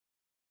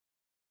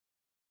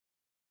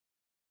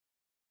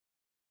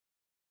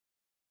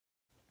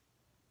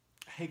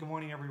Hey, good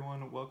morning,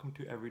 everyone. Welcome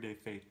to Everyday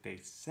Faith Day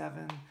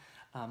 7.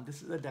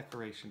 This is a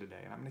declaration today,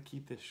 and I'm going to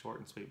keep this short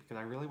and sweet because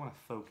I really want to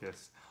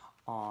focus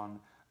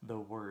on the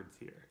words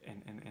here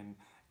and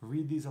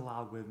read these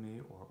aloud with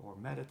me or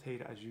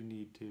meditate as you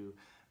need to.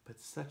 But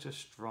such a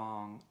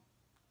strong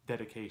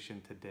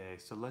dedication today.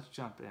 So let's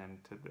jump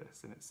into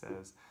this. And it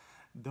says,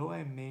 though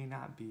I may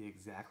not be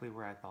exactly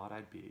where I thought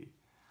I'd be,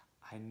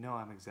 I know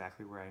I'm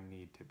exactly where I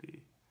need to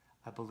be.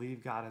 I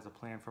believe God has a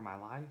plan for my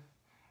life,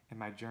 and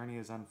my journey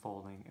is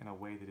unfolding in a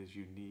way that is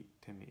unique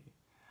to me.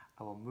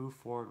 I will move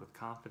forward with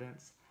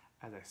confidence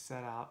as I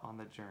set out on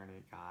the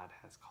journey God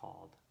has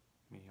called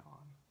me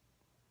on.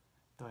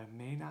 Though I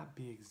may not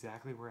be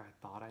exactly where I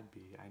thought I'd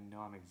be, I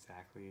know I'm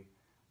exactly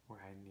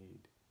where I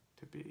need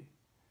to be.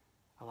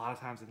 A lot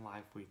of times in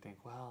life we think,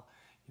 well,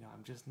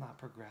 I'm just not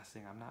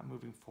progressing. I'm not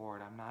moving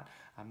forward. I'm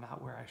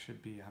not where I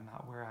should be. I'm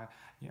not where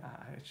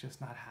it's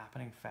just not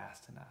happening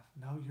fast enough.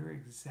 No, you're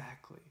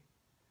exactly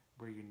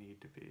where you need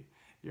to be.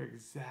 You're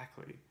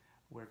exactly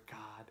where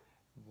God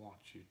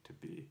wants you to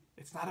be.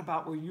 It's not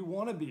about where you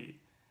want to be.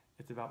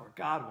 It's about where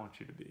God wants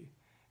you to be.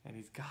 And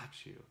He's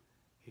got you.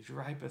 He's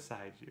right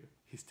beside you.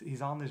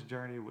 He's on this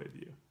journey with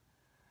you.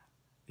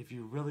 If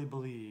you really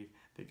believe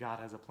that God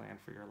has a plan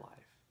for your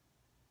life,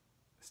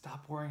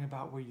 stop worrying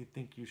about where you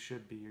think you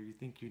should be or you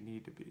think you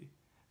need to be.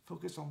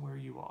 Focus on where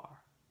you are.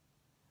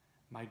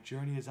 My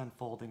journey is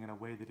unfolding in a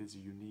way that is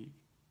unique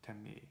to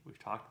me. We've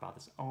talked about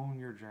this. Own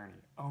your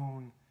journey.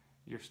 Own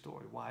your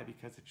story. Why?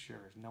 Because it's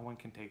yours. No one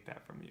can take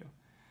that from you.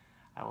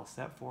 I will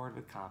step forward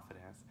with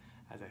confidence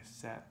as I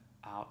set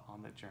out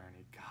on the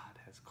journey God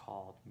has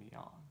called me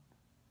on.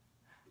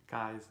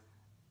 Guys,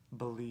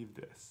 believe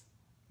this.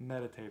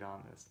 Meditate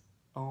on this.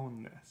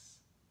 Own this.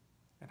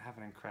 And have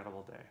an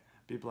incredible day.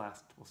 Be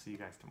blessed. We'll see you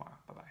guys tomorrow.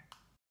 Bye-bye.